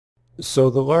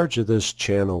So the larger this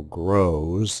channel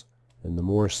grows, and the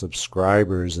more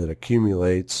subscribers it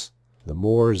accumulates, the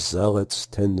more zealots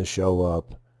tend to show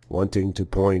up, wanting to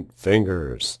point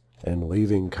fingers and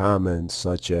leaving comments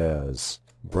such as,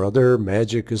 "Brother,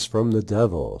 magic is from the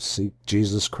devil. Seek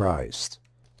Jesus Christ.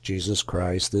 Jesus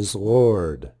Christ is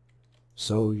Lord.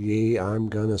 So ye, I'm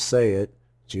gonna say it,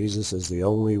 Jesus is the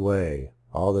only way.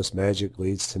 All this magic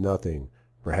leads to nothing.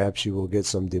 Perhaps you will get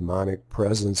some demonic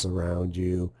presence around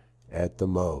you at the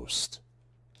most."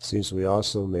 Seems we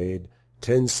also made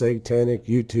 10 satanic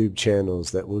YouTube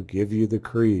channels that will give you the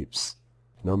creeps.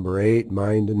 Number 8,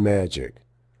 Mind and Magic.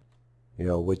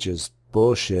 Which is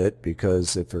bullshit,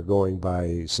 because if we're going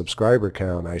by subscriber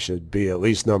count, I should be at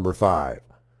least number 5.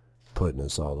 Putting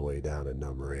us all the way down at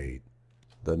number 8.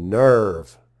 The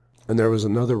nerve. And there was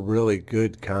another really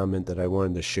good comment that I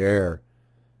wanted to share,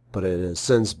 but it has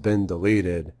since been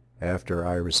deleted after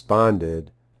I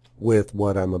responded with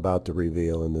what I'm about to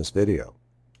reveal in this video.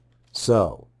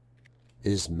 So,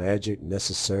 is magic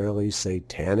necessarily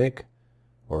satanic,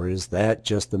 or is that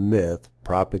just a myth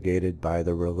propagated by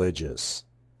the religious?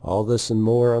 All this and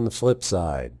more on the flip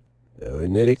side.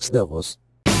 Devils.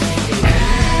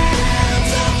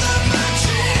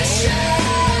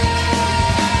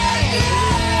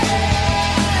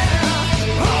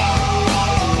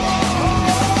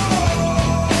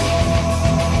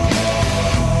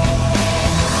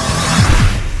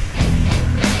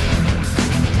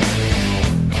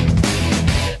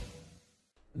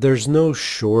 There's no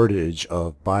shortage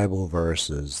of Bible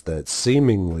verses that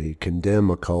seemingly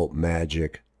condemn occult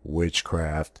magic,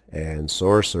 witchcraft, and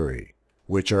sorcery,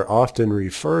 which are often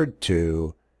referred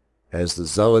to as the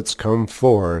zealots come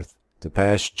forth to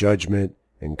pass judgment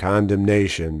and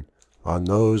condemnation on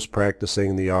those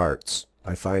practicing the arts.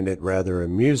 I find it rather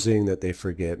amusing that they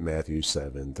forget Matthew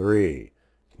 7:3.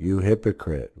 "You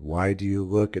hypocrite, why do you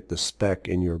look at the speck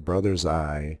in your brother's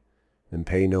eye and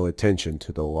pay no attention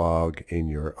to the log in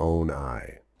your own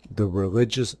eye?" The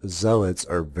religious zealots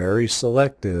are very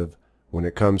selective when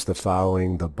it comes to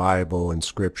following the Bible and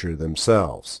Scripture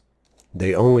themselves.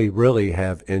 They only really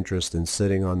have interest in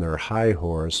sitting on their high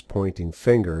horse, pointing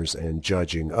fingers and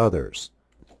judging others.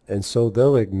 And so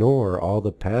they'll ignore all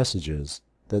the passages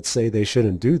that say they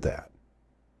shouldn't do that.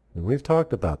 And we've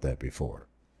talked about that before.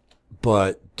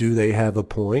 But do they have a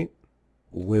point?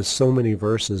 With so many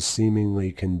verses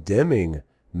seemingly condemning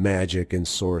magic and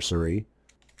sorcery,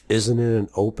 isn't it an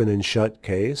open and shut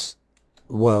case?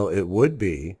 Well, it would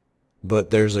be, but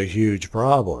there's a huge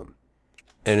problem,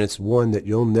 and it's one that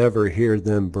you'll never hear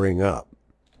them bring up.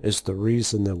 It's the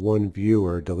reason that one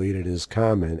viewer deleted his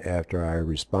comment after I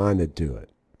responded to it.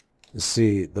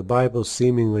 See, the Bible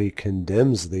seemingly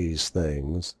condemns these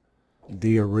things.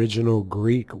 The original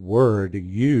Greek word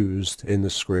used in the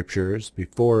scriptures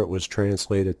before it was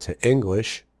translated to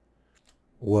English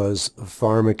was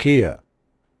pharmakia.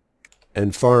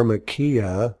 And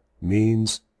pharmakia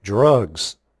means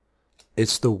drugs.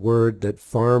 It's the word that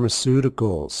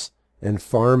pharmaceuticals and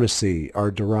pharmacy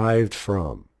are derived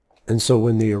from. And so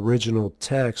when the original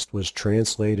text was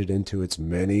translated into its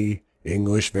many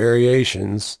English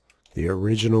variations, the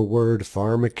original word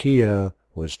pharmakia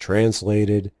was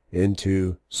translated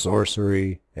into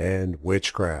sorcery and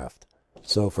witchcraft.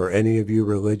 So for any of you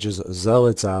religious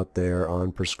zealots out there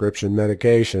on prescription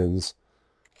medications,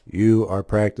 you are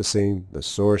practicing the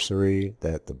sorcery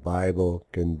that the Bible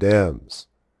condemns.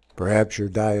 Perhaps you're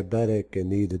diabetic and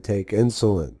need to take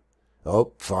insulin.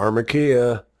 Oh,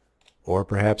 pharmakia. Or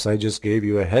perhaps I just gave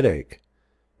you a headache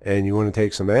and you want to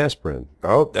take some aspirin.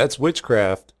 Oh, that's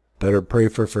witchcraft. Better pray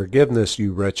for forgiveness,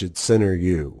 you wretched sinner,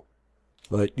 you.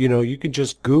 But, you can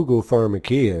just Google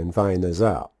pharmakia and find this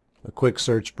out. A quick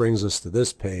search brings us to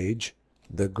this page.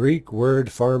 The Greek word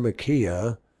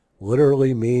pharmakia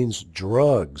literally means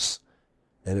drugs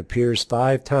and appears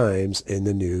 5 times in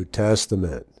the New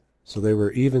Testament. So they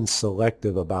were even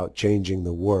selective about changing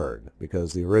the word,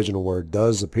 because the original word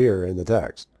does appear in the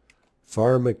text.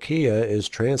 Pharmakia is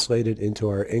translated into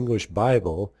our English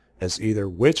Bible as either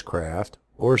witchcraft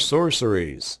or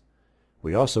sorceries.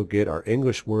 We also get our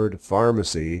English word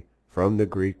pharmacy from the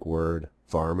Greek word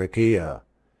pharmakia.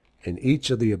 In each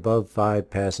of the above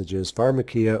 5 passages,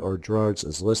 pharmakia or drugs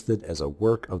is listed as a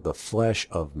work of the flesh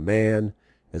of man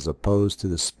as opposed to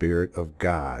the Spirit of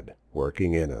God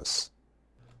working in us.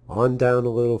 On down a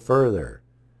little further.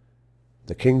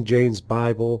 The King James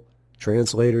Bible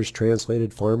translators translated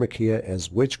pharmakia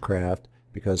as witchcraft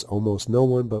because almost no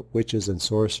one but witches and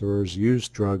sorcerers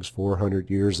used drugs 400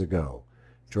 years ago.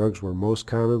 Drugs were most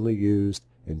commonly used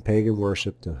in pagan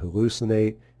worship to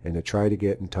hallucinate and to try to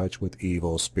get in touch with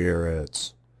evil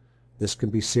spirits. This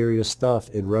can be serious stuff.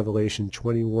 In Revelation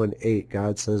 21:8,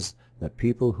 God says that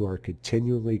people who are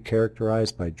continually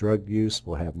characterized by drug use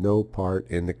will have no part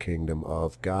in the kingdom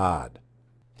of God.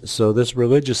 So this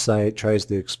religious site tries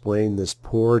to explain this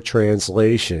poor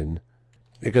translation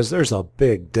because there's a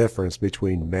big difference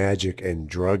between magic and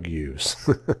drug use.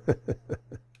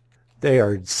 They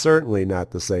are certainly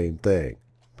not the same thing.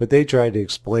 But they try to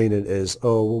explain it as,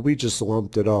 oh, well, we just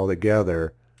lumped it all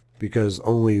together because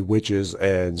only witches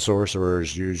and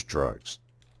sorcerers use drugs.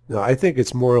 Now, I think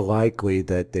it's more likely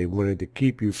that they wanted to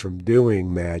keep you from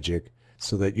doing magic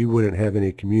so that you wouldn't have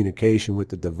any communication with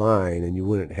the divine and you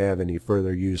wouldn't have any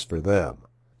further use for them.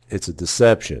 It's a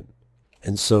deception.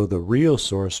 And so the real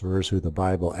sorcerers who the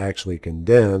Bible actually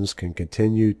condemns can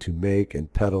continue to make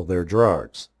and peddle their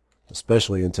drugs,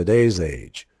 especially in today's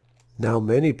age. Now,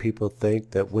 many people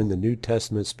think that when the New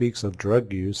Testament speaks of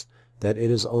drug use, that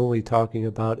it is only talking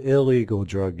about illegal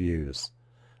drug use.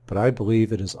 But I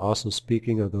believe it is also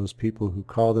speaking of those people who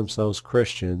call themselves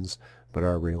Christians but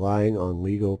are relying on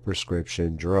legal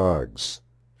prescription drugs.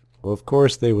 Well, of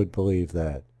course they would believe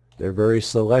that. They're very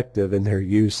selective in their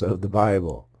use of the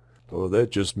Bible. Oh,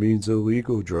 that just means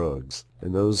illegal drugs.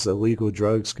 And those illegal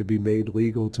drugs could be made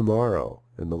legal tomorrow.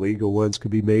 And the legal ones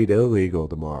could be made illegal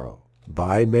tomorrow.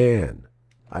 By man.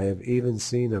 I have even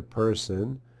seen a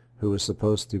person who was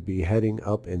supposed to be heading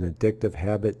up an addictive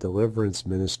habit deliverance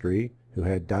ministry who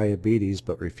had diabetes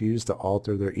but refused to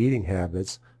alter their eating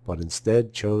habits, but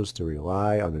instead chose to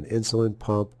rely on an insulin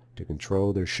pump to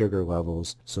control their sugar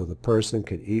levels so the person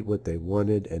could eat what they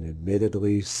wanted and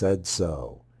admittedly said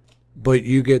so. But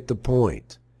you get the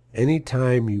point.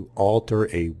 Anytime you alter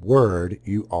a word,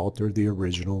 you alter the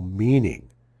original meaning.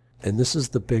 And this is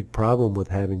the big problem with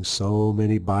having so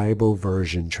many Bible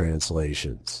version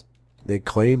translations. They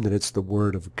claim that it's the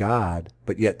Word of God,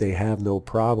 but yet they have no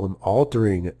problem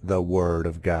altering the Word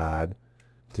of God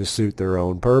to suit their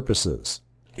own purposes.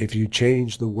 If you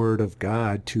change the Word of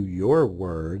God to your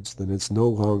words, then it's no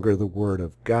longer the Word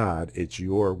of God, it's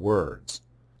your words.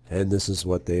 And this is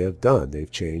what they have done.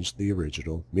 They've changed the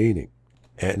original meaning.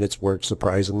 And it's worked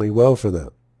surprisingly well for them.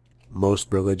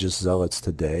 Most religious zealots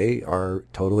today are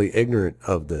totally ignorant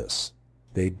of this.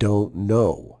 They don't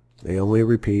know. They only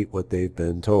repeat what they've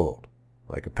been told,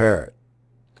 like a parrot.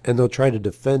 And they'll try to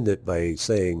defend it by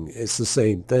saying it's the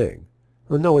same thing.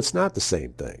 Well, no, it's not the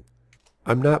same thing.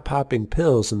 I'm not popping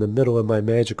pills in the middle of my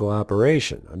magical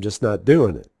operation. I'm just not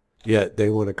doing it. Yet they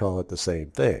want to call it the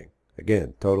same thing.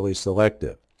 Again, totally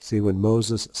selective. See, when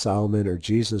Moses, Solomon, or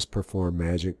Jesus perform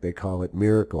magic, they call it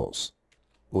miracles.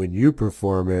 When you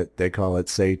perform it, they call it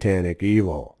satanic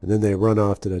evil. And then they run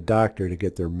off to the doctor to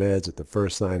get their meds at the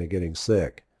first sign of getting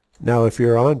sick. Now, if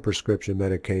you're on prescription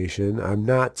medication, I'm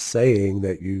not saying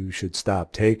that you should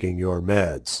stop taking your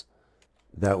meds.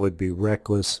 That would be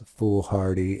reckless,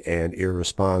 foolhardy, and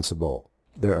irresponsible.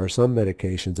 There are some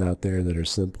medications out there that are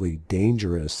simply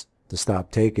dangerous to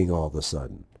stop taking all of a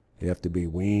sudden. You have to be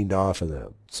weaned off of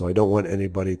them. So I don't want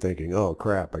anybody thinking, oh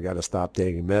crap, I got to stop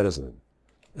taking medicine.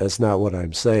 That's not what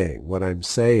I'm saying. What I'm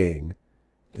saying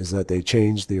is that they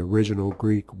changed the original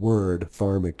Greek word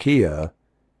pharmakia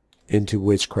into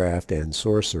witchcraft and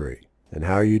sorcery. And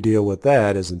how you deal with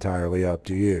that is entirely up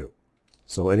to you.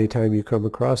 So anytime you come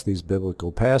across these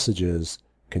biblical passages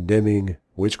condemning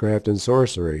witchcraft and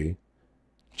sorcery,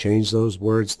 change those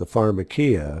words to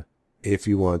pharmakia if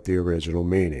you want the original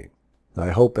meaning.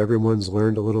 I hope everyone's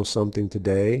learned a little something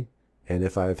today, and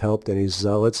if I've helped any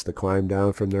zealots to climb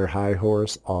down from their high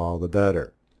horse, all the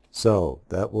better. So,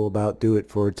 that will about do it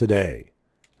for today.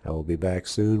 I will be back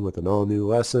soon with an all-new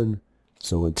lesson.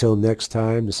 So until next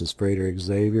time, this is Frater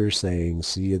Xavier saying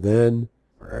see you then.